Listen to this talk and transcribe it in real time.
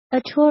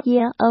a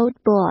 2-year-old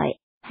boy,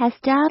 has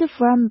died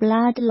from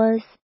blood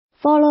loss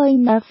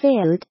following a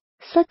failed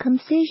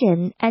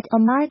circumcision at a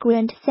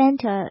migrant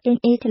center in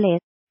Italy.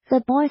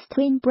 The boy's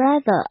twin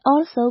brother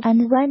also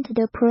underwent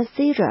the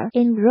procedure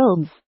in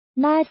Rome's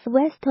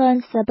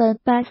northwestern suburb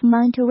of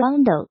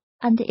Monterondo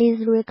and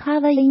is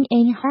recovering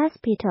in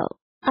hospital.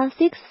 A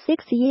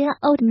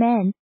 66-year-old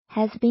man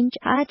has been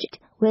charged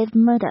with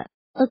murder,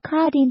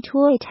 according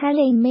to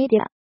Italian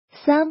media.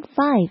 Some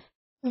 5,000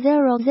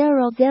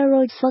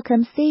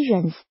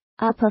 circumcisions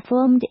are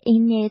performed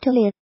in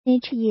Italy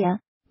each year,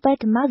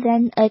 but more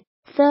than a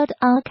third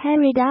are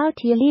carried out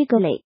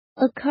illegally,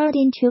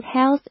 according to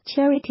health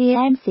charity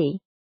MC.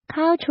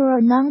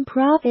 Cultural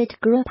non-profit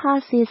group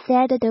RC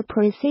said the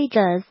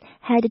procedures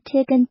had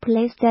taken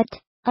place at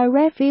a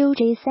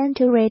refugee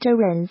center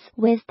adherence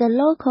with the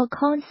local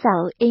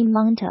council in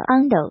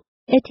Monterondo.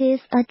 It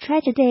is a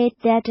tragedy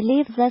that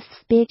leaves us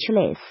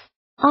speechless,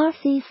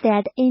 RC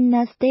said in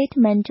a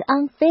statement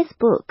on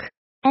Facebook,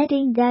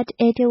 adding that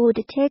it would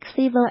take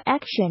civil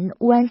action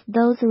once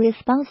those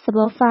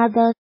responsible for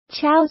the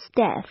child's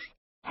death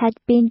had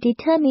been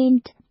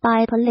determined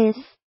by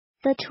police.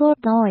 The two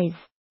boys,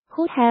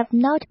 who have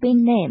not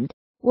been named,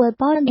 were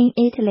born in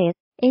Italy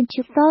in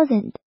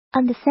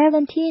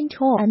 2017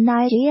 to a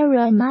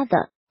Nigerian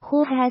mother,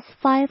 who has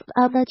 5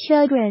 other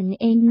children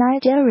in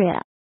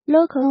Nigeria.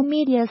 Local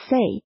media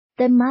say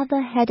the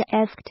mother had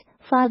asked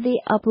for the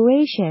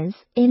operations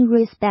in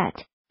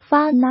respect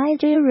for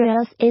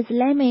Nigeria's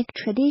Islamic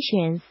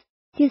traditions,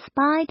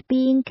 despite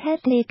being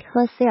Catholic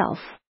herself.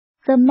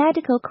 The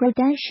medical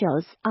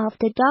credentials of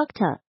the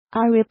doctor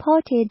are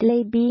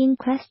reportedly being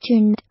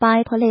questioned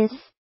by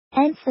police.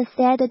 ANSA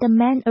said the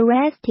man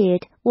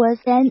arrested was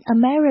an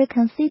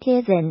American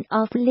citizen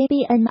of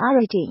Libyan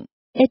origin.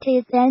 It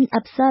is an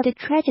absurd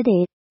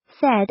tragedy,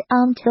 said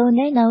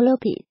Antonino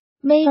Lopez,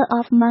 mayor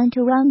of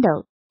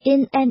Monterondo,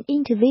 in an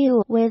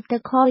interview with the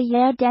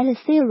Corriere della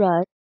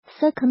Sera.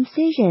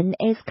 Circumcision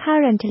is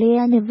currently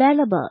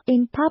unavailable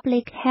in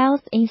public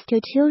health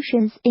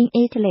institutions in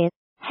Italy.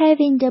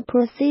 Having the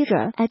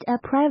procedure at a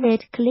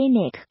private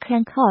clinic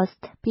can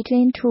cost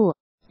between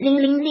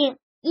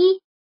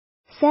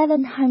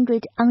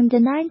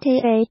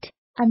 $2,798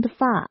 and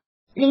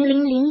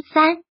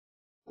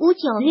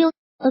 $4,003,596,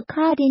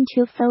 according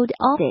to Fold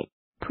Office,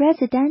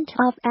 president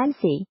of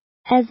ANSI.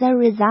 As a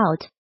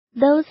result,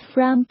 those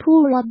from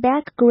poorer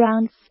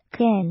backgrounds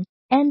can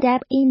end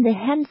up in the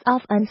hands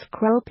of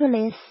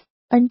unscrupulous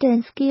and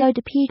unskilled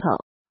people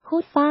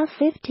who for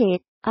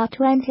 50 or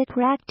 20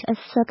 practice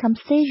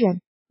circumcision,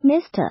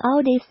 Mr.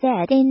 Audi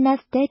said in a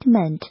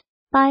statement.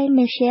 By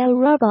Michelle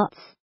Roberts,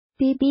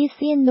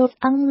 BBC News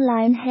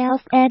online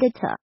health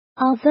editor.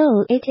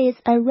 Although it is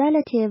a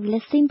relatively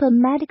simple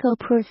medical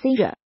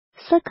procedure,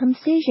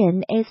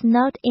 circumcision is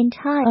not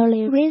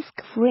entirely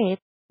risk-free.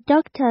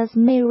 Doctors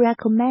may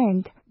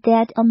recommend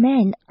that a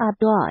man or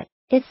boy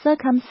is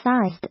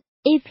circumcised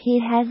if he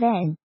has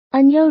an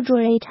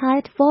unusually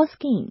tight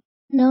foreskin,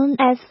 known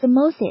as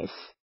phimosis,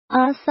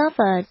 or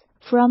suffers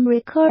from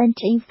recurrent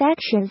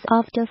infections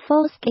of the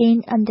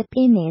foreskin and the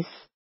penis,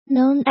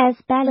 known as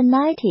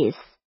balanitis.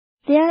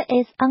 There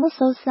is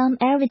also some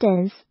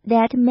evidence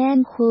that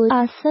men who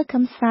are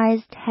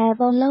circumcised have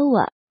a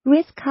lower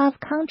risk of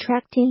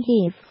contracting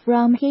HIV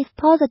from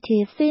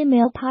HIV-positive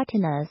female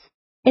partners.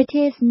 It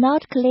is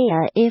not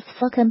clear if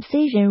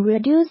circumcision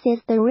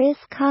reduces the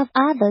risk of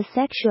other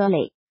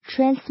sexually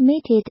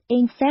transmitted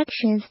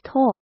infections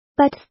too,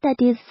 but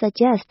studies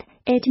suggest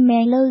it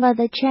may lower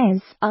the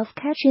chance of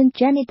catching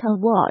genital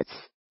warts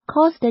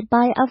caused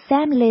by a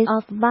family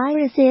of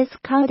viruses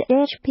called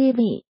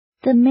HPV.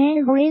 The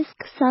main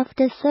risks of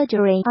the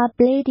surgery are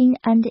bleeding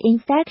and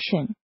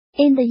infection.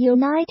 In the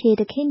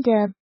United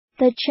Kingdom,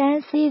 the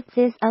chance of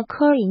this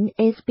occurring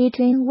is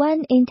between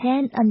 1 in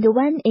 10 and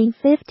 1 in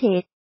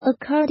 50,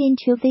 according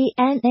to the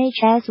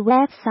NHS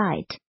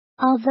website.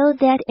 Although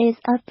that is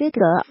a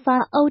figure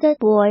for older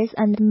boys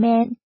and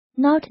men,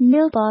 not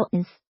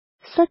newborns.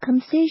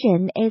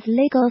 Circumcision is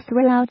legal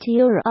throughout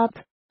Europe,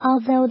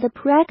 although the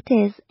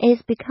practice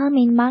is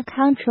becoming more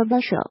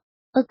controversial.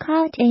 A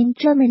court in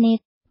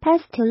Germany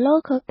passed a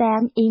local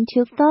ban in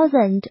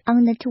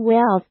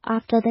 2012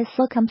 after the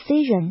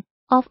circumcision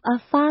of a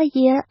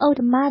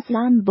 4-year-old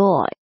Muslim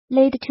boy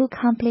led to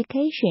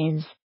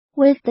complications,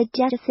 with the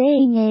judge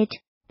saying it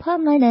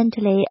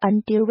permanently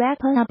and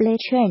irreparably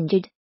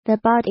changed the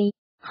body.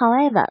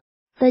 However,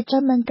 the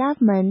German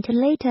government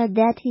later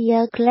that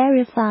year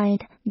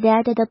clarified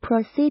that the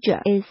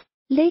procedure is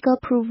legal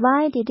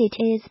provided it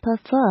is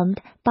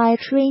performed by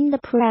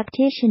trained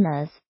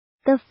practitioners.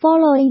 The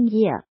following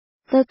year,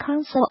 the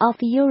Council of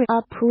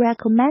Europe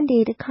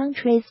recommended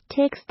countries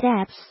take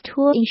steps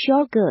to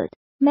ensure good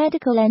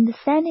medical and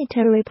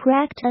sanitary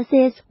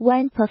practices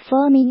when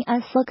performing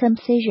a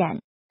circumcision.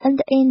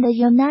 And in the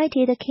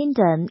United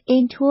Kingdom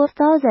in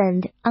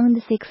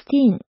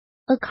 2016,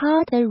 a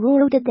court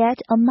ruled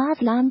that a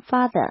Muslim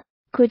father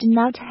could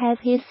not have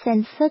his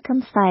son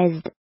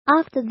circumcised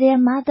after their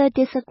mother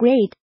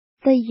disagreed.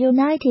 The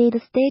United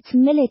States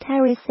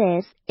military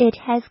says it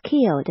has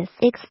killed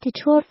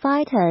 62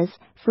 fighters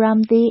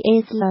from the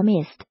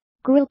Islamist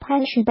group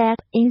Al-Shabaab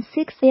in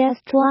 6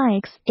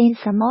 airstrikes in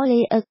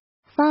Somalia.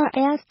 4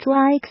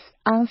 airstrikes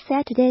on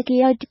Saturday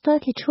killed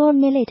 32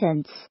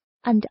 militants,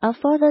 and a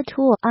further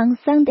 2 on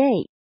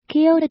Sunday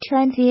killed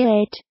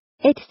 28,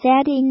 it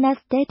said in a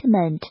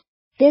statement.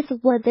 These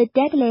were the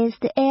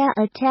deadliest air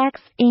attacks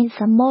in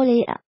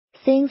Somalia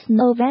since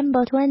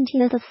November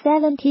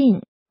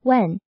 2017,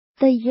 when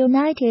the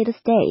United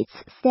States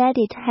said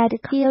it had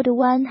killed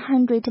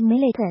 100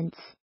 militants.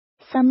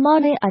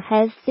 Somalia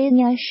has seen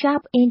a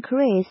sharp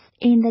increase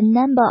in the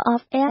number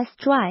of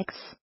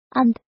airstrikes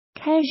and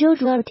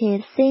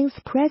casualties since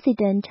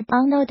President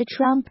Donald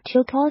Trump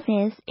took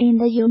office in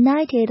the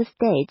United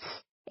States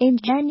in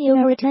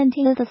January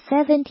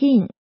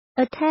 2017.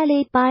 A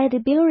tally by the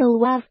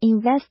Bureau of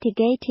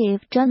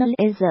Investigative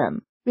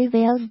Journalism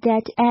reveals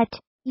that at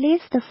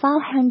least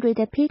 400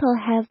 people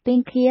have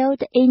been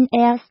killed in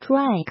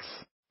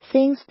airstrikes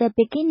since the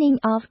beginning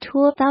of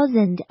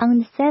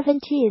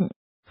 2017,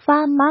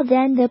 far more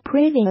than the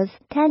previous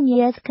 10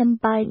 years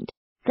combined.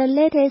 The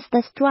latest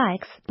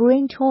strikes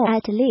bring to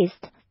at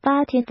least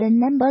 30 the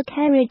number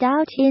carried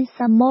out in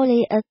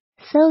Somalia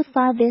so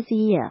far this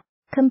year,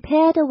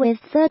 compared with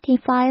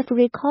 35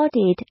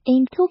 recorded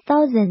in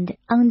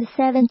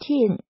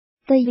 2017.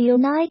 The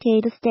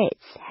United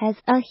States has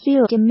a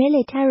huge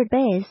military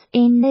base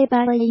in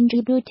neighboring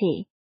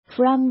Djibouti,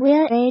 from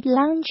where it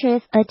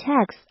launches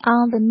attacks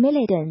on the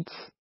militants.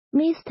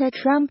 Mr.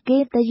 Trump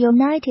gave the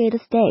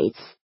United States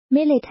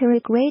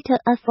military greater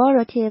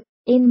authority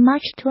in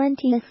March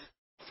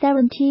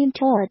 2017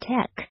 to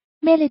attack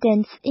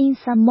militants in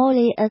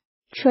Somalia.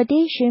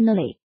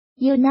 Traditionally,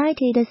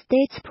 United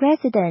States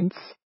presidents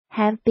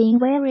have been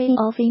wary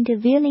of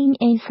intervening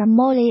in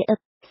Somalia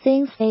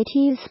since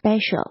its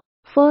special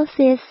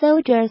forces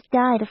soldiers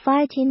died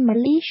fighting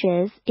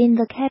militias in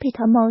the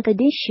capital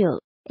Mogadishu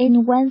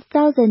in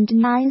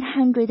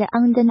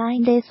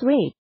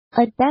 1993,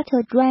 a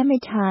battle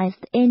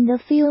dramatized in the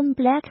film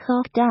Black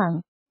Hawk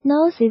Down.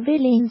 No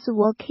civilians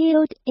were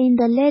killed in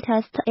the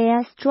latest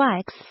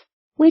airstrikes,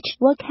 which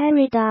were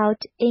carried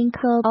out in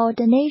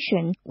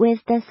coordination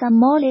with the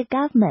Somali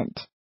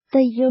government.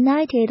 The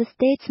United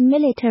States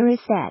military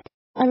said,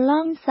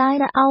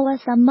 alongside our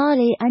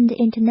Somali and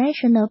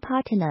international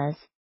partners,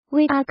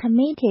 we are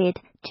committed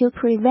to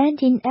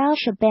preventing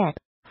Al-Shabaab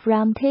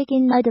from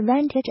taking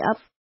advantage of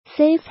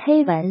safe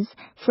havens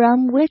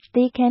from which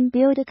they can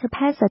build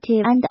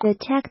capacity and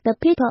attack the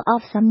people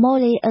of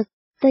Somalia.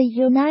 The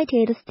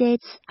United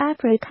States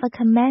Africa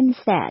Command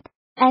said,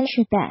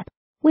 Al-Shabaab,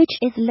 which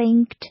is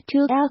linked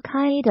to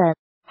Al-Qaeda,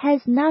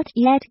 has not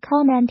yet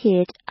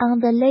commented on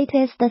the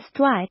latest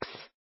strikes.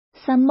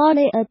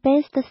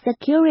 Somalia-based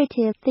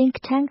security think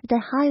tank the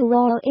High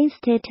Royal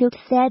Institute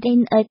said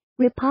in a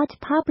report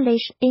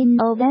published in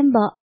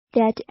November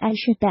that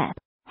Al-Shabaab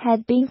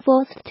had been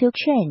forced to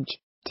change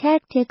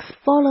tactics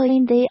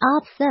following the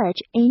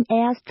upsurge in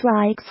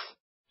airstrikes.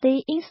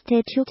 The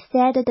institute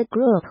said the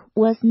group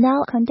was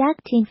now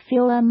conducting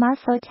fewer mass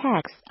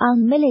attacks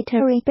on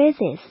military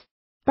bases,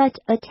 but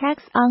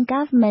attacks on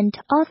government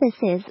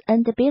offices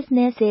and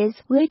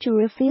businesses which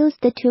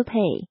refused to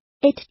pay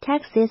its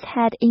taxes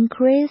had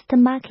increased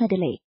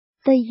markedly.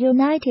 The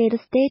United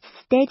States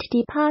State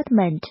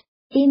Department,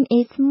 in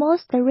its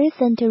most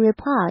recent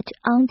report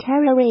on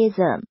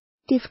terrorism,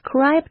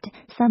 described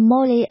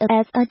Somalia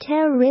as a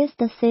terrorist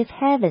safe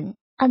haven,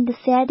 and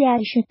said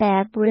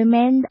Al-Shabaab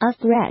remained a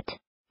threat.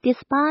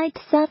 Despite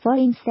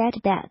suffering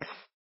setbacks,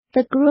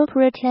 the group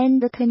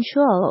retained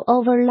control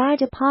over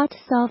large parts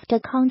of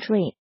the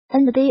country,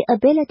 and the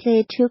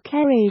ability to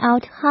carry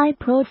out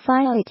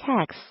high-profile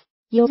attacks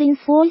using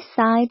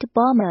suicide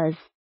bombers,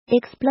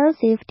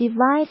 explosive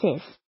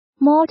devices,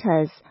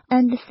 mortars,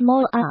 and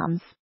small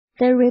arms.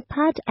 The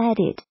report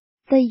added,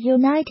 the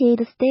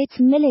United States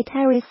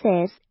military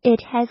says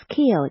it has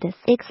killed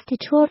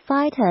 62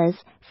 fighters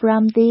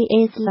from the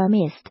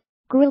Islamist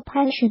group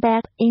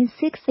Al-Shabaab in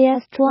 6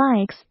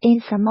 airstrikes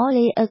in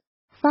Somalia.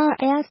 4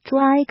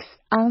 airstrikes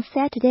on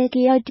Saturday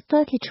killed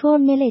 32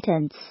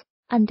 militants,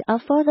 and a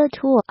further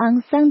 2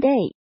 on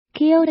Sunday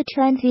killed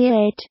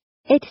 28,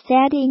 it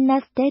said in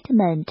a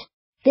statement.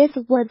 These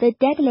were the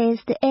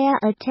deadliest air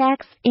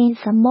attacks in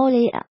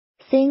Somalia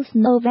since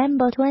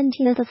November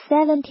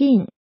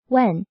 2017,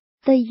 when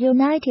the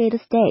United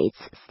States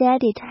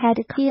said it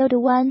had killed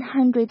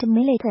 100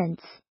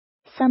 militants.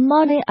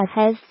 Somalia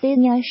has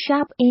seen a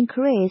sharp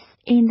increase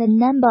in the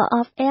number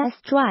of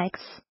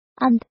airstrikes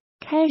and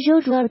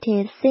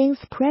casualties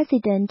since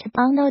President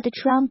Donald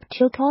Trump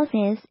took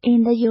office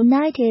in the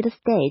United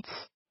States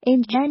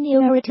in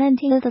January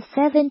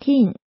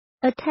 2017.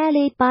 A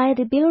tally by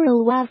the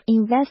Bureau of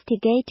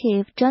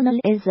Investigative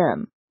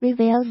Journalism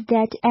reveals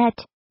that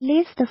at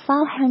least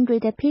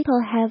 400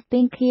 people have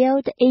been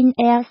killed in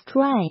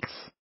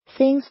airstrikes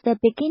since the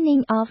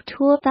beginning of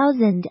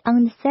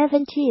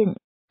 2017,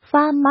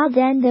 far more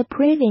than the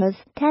previous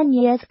 10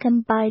 years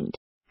combined.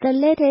 The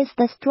latest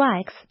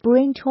strikes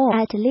bring to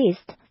at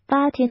least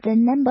but the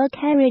number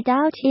carried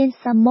out in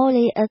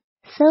Somalia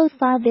so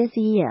far this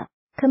year,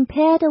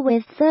 compared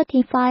with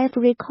 35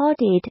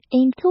 recorded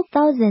in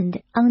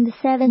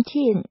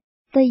 2017.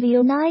 The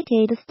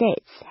United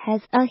States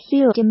has a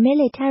huge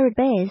military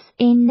base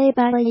in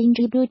neighboring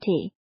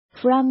Djibouti,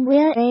 from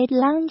where it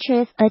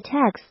launches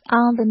attacks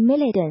on the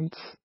militants.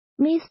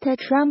 Mr.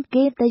 Trump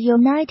gave the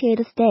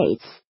United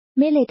States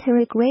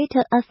military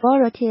greater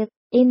authority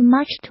in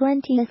March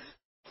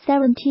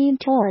 2017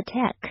 to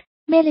attack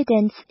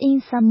militants in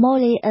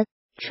Somalia.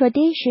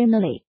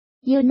 Traditionally,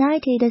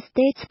 United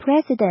States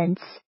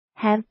presidents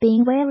have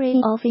been wary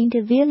of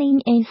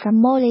intervening in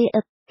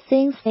Somalia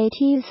since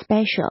 80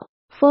 Special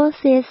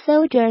Forces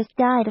soldiers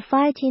died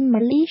fighting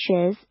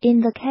militias in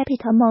the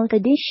capital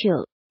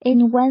Mogadishu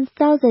in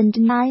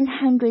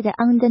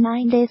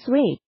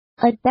 1993,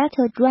 a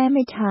battle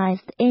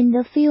dramatized in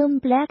the film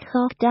Black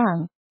Hawk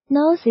Down.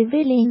 No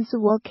civilians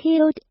were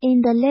killed in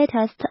the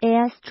latest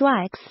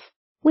airstrikes,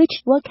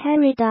 which were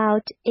carried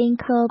out in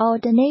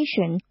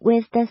coordination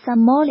with the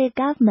Somali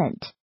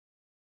government.